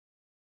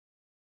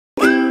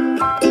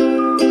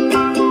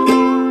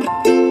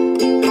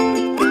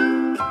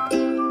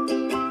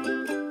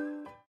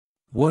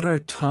What are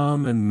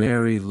Tom and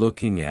Mary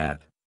looking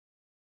at?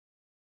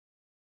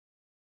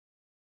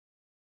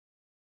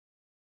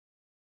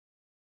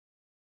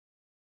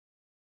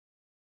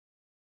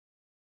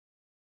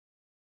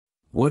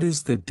 What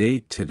is the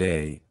date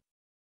today?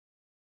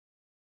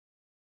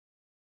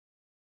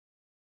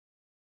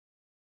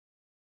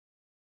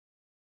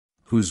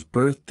 Whose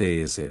birthday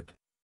is it?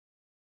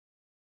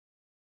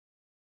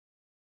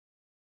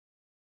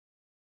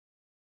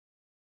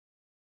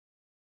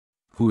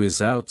 Who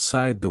is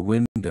outside the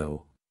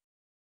window?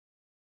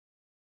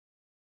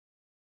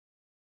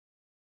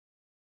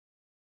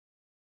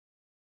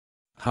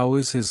 How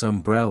is his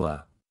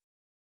umbrella?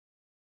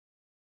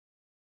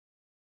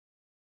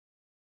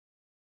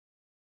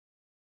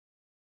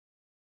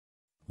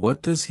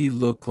 What does he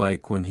look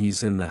like when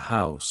he's in the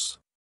house?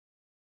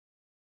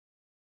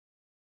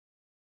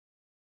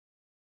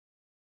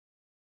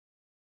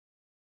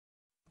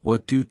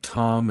 What do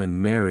Tom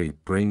and Mary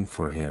bring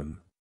for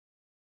him?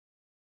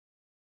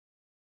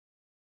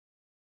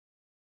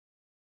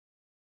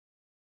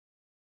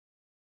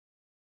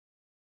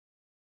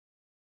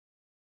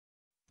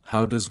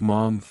 How does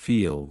Mom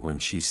feel when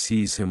she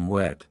sees him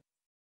wet?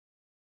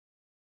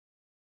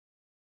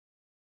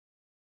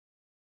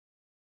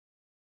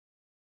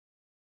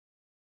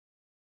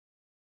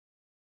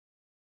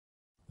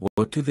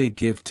 What do they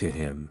give to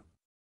him?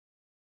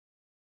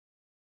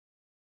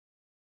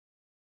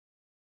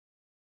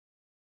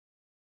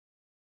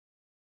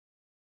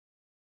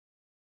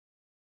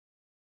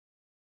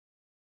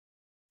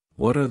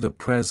 What are the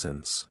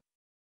presents?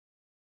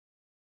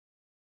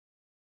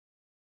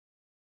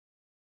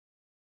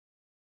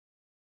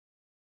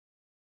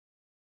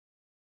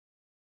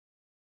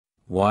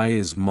 Why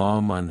is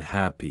Mom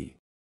unhappy?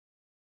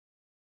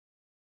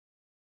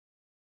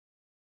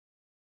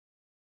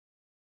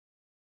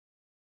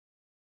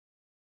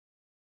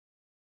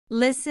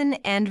 Listen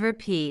and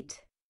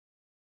repeat.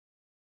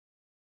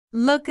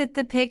 Look at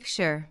the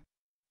picture.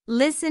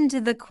 Listen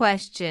to the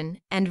question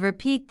and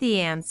repeat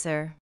the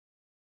answer.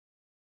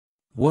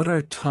 What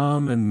are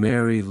Tom and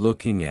Mary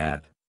looking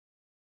at?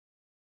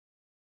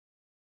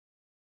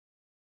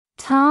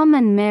 Tom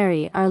and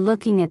Mary are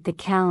looking at the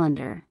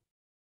calendar.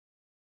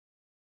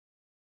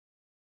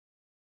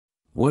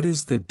 What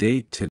is the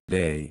date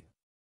today?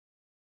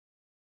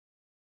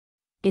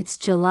 It's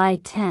July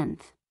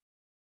 10th.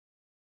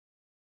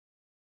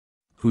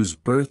 Whose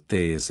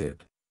birthday is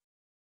it?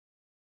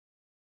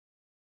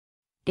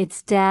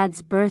 It's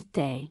Dad's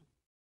birthday.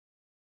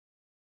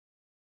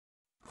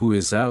 Who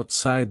is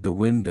outside the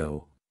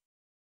window?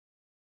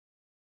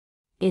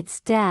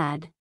 It's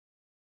Dad.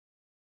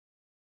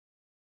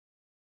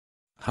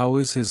 How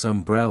is his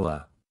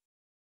umbrella?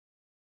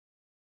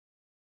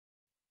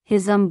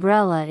 His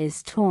umbrella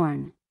is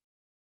torn.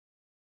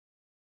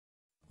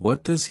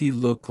 What does he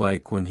look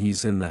like when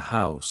he's in the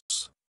house?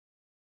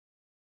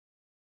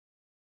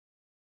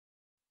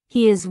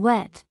 He is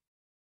wet.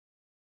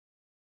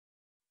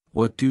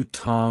 What do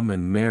Tom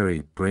and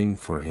Mary bring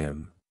for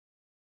him?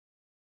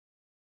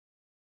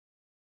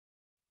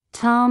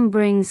 Tom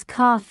brings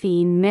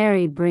coffee,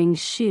 Mary brings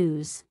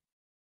shoes.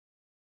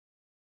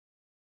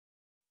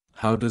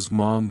 How does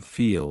Mom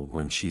feel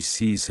when she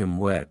sees him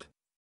wet?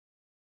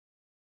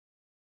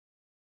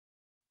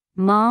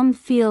 Mom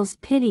feels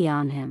pity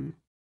on him.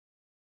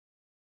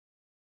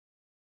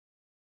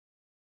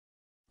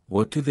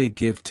 What do they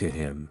give to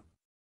him?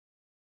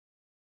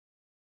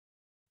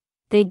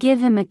 They give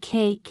him a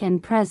cake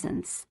and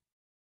presents.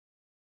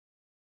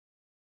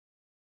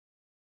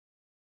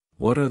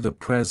 What are the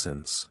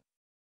presents?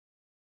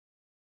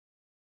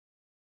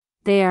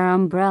 They are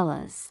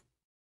umbrellas.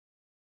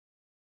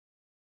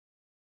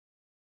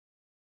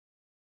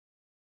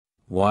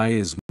 Why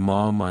is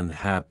Mom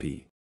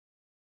unhappy?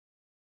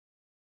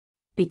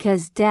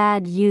 Because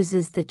Dad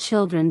uses the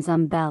children's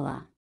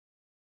umbrella.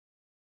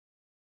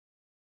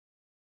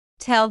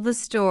 Tell the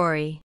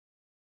story.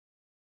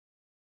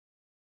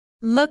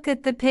 Look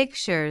at the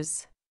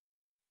pictures.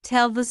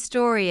 Tell the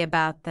story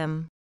about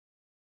them.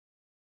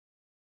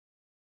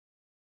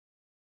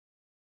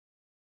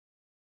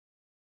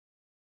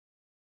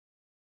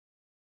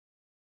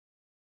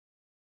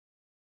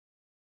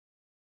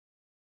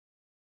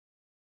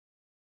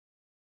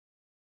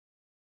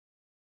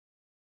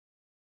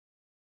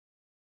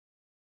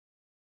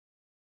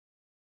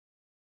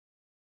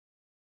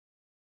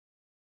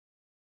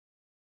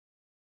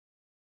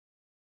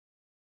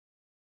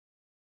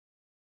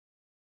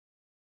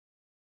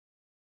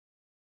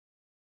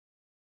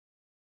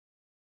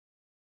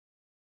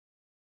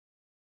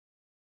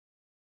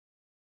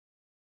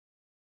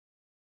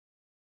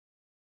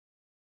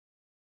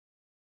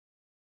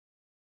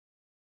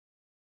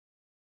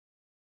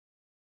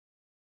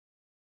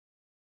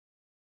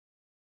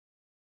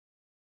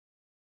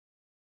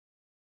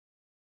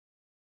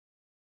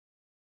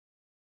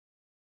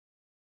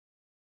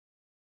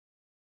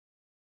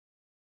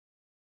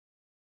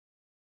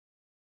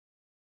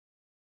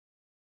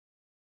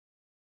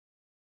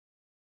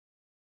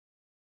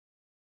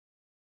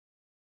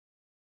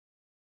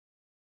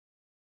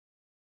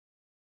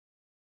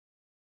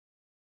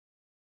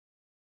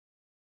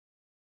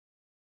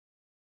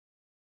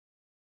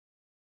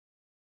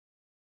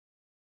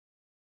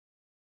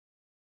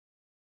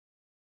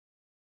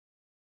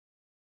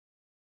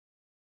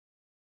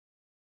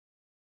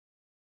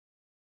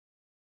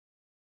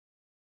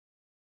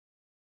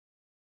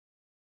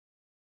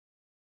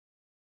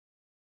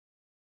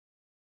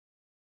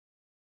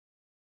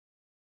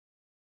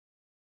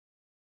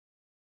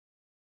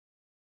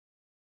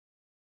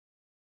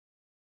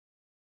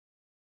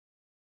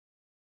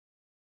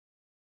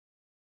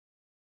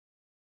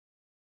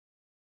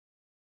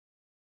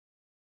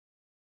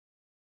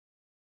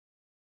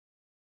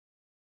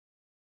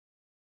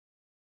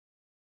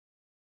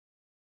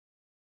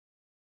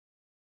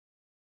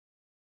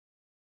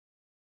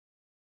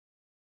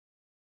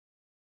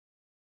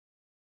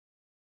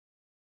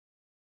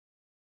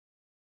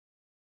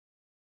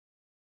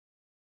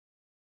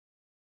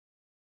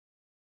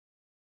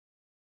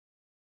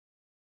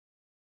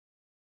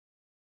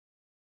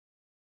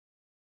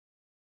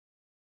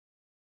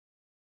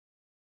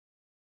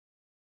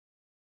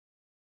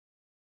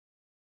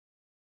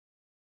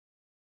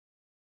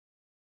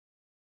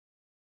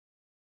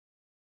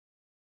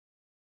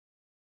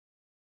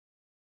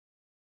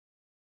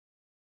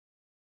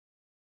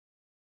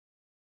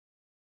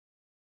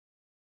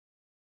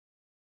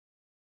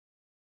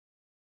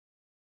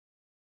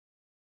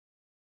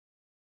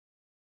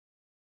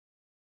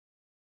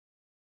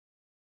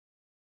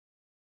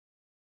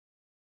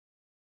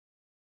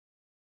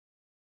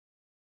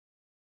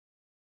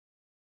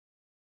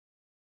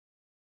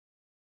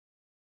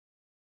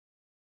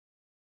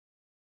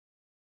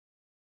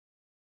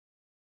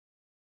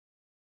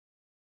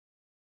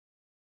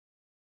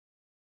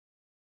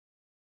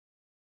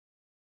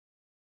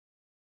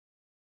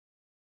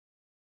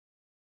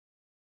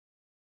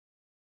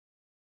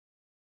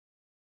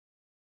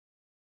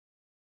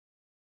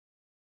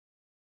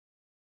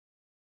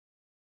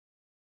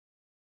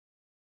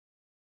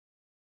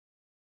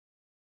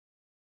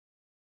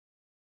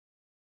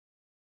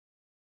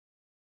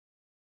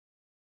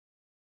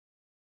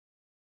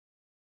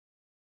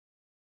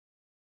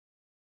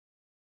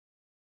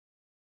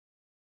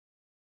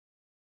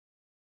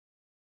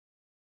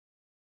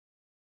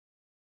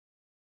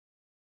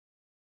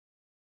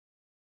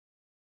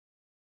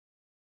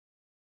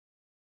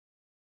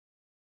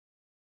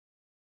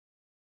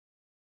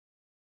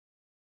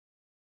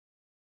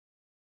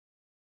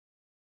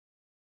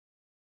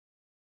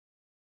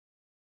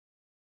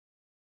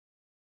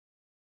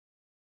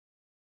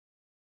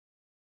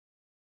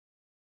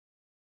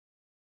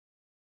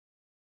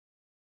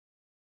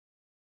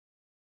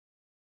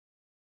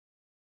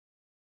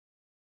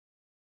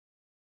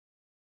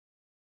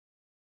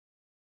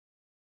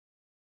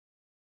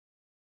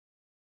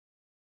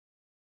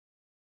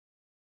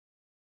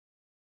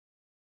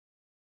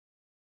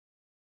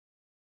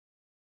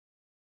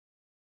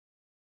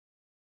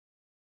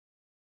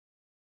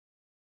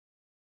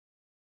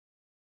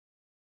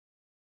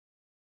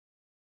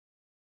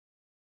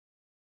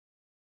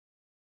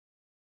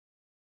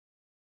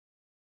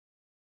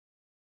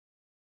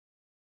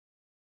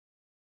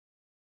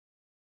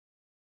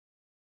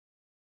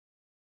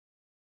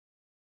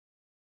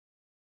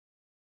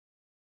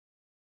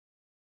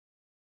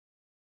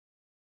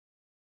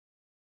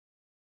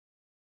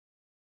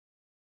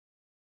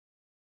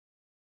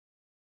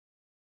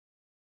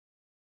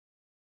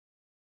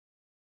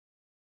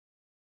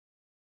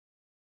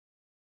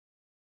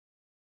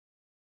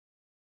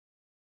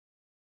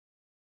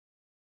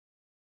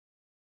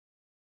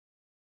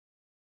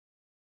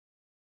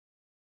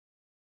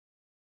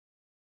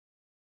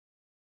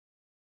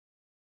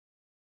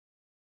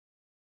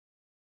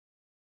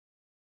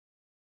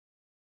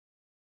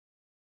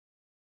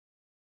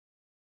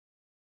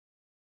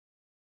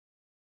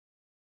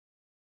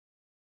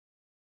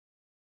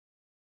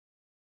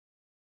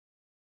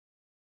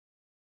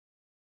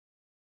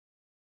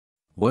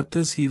 What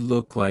does he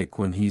look like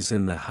when he's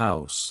in the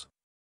house?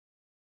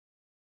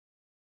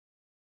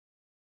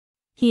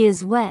 He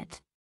is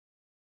wet.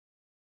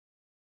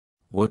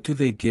 What do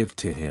they give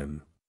to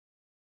him?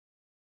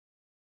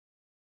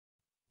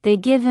 They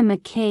give him a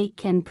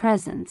cake and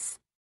presents.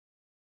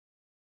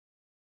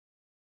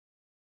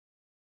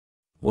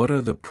 What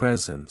are the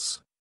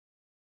presents?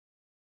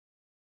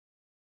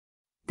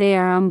 They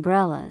are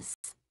umbrellas.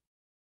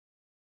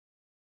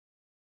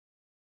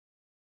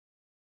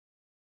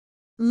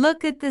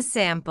 Look at the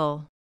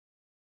sample.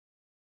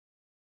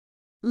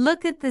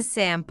 Look at the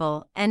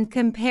sample and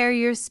compare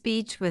your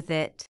speech with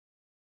it.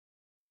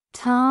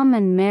 Tom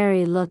and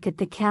Mary look at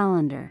the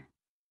calendar.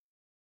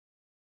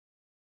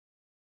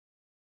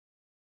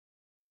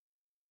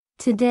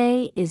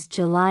 Today is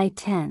July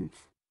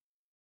 10th.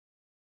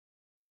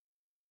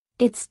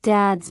 It's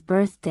Dad's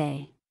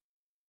birthday.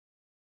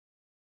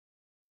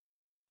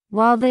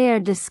 While they are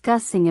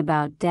discussing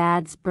about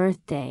Dad's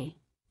birthday,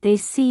 they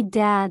see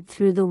Dad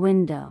through the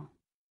window.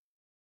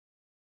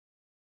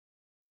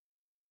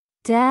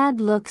 Dad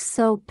looks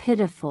so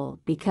pitiful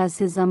because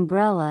his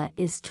umbrella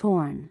is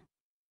torn.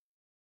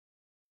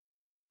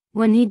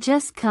 When he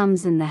just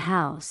comes in the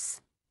house,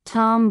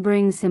 Tom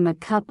brings him a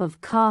cup of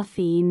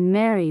coffee and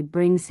Mary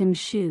brings him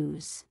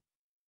shoes.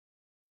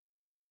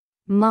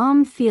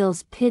 Mom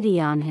feels pity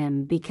on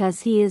him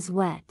because he is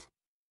wet.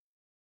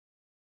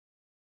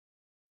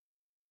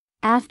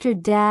 After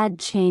Dad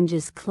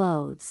changes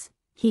clothes,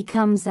 he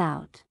comes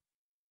out.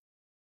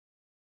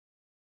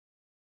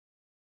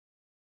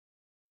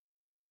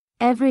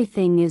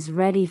 Everything is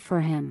ready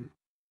for him.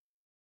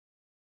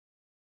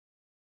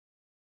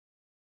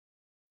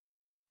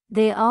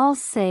 They all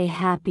say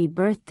happy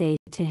birthday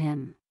to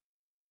him.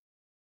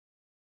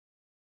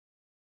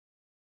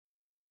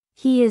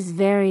 He is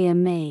very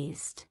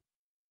amazed.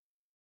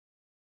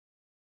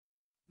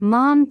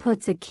 Mom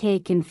puts a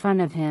cake in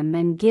front of him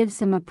and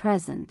gives him a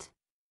present.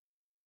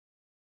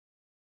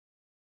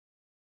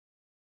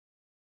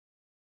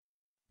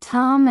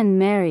 Tom and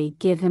Mary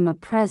give him a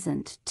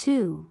present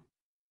too.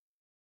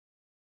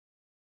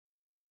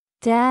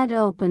 Dad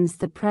opens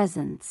the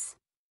presents.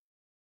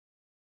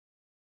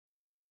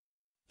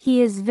 He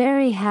is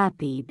very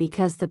happy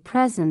because the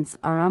presents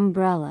are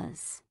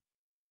umbrellas.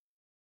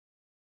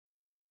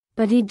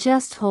 But he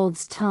just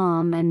holds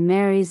Tom and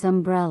Mary's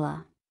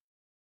umbrella.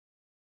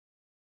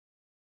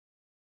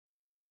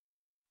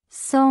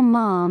 So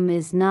Mom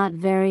is not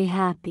very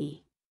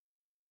happy.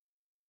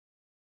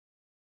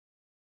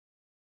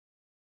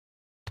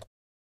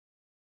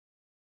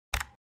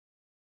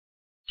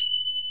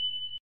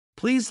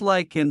 Please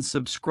like and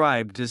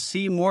subscribe to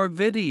see more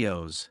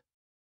videos.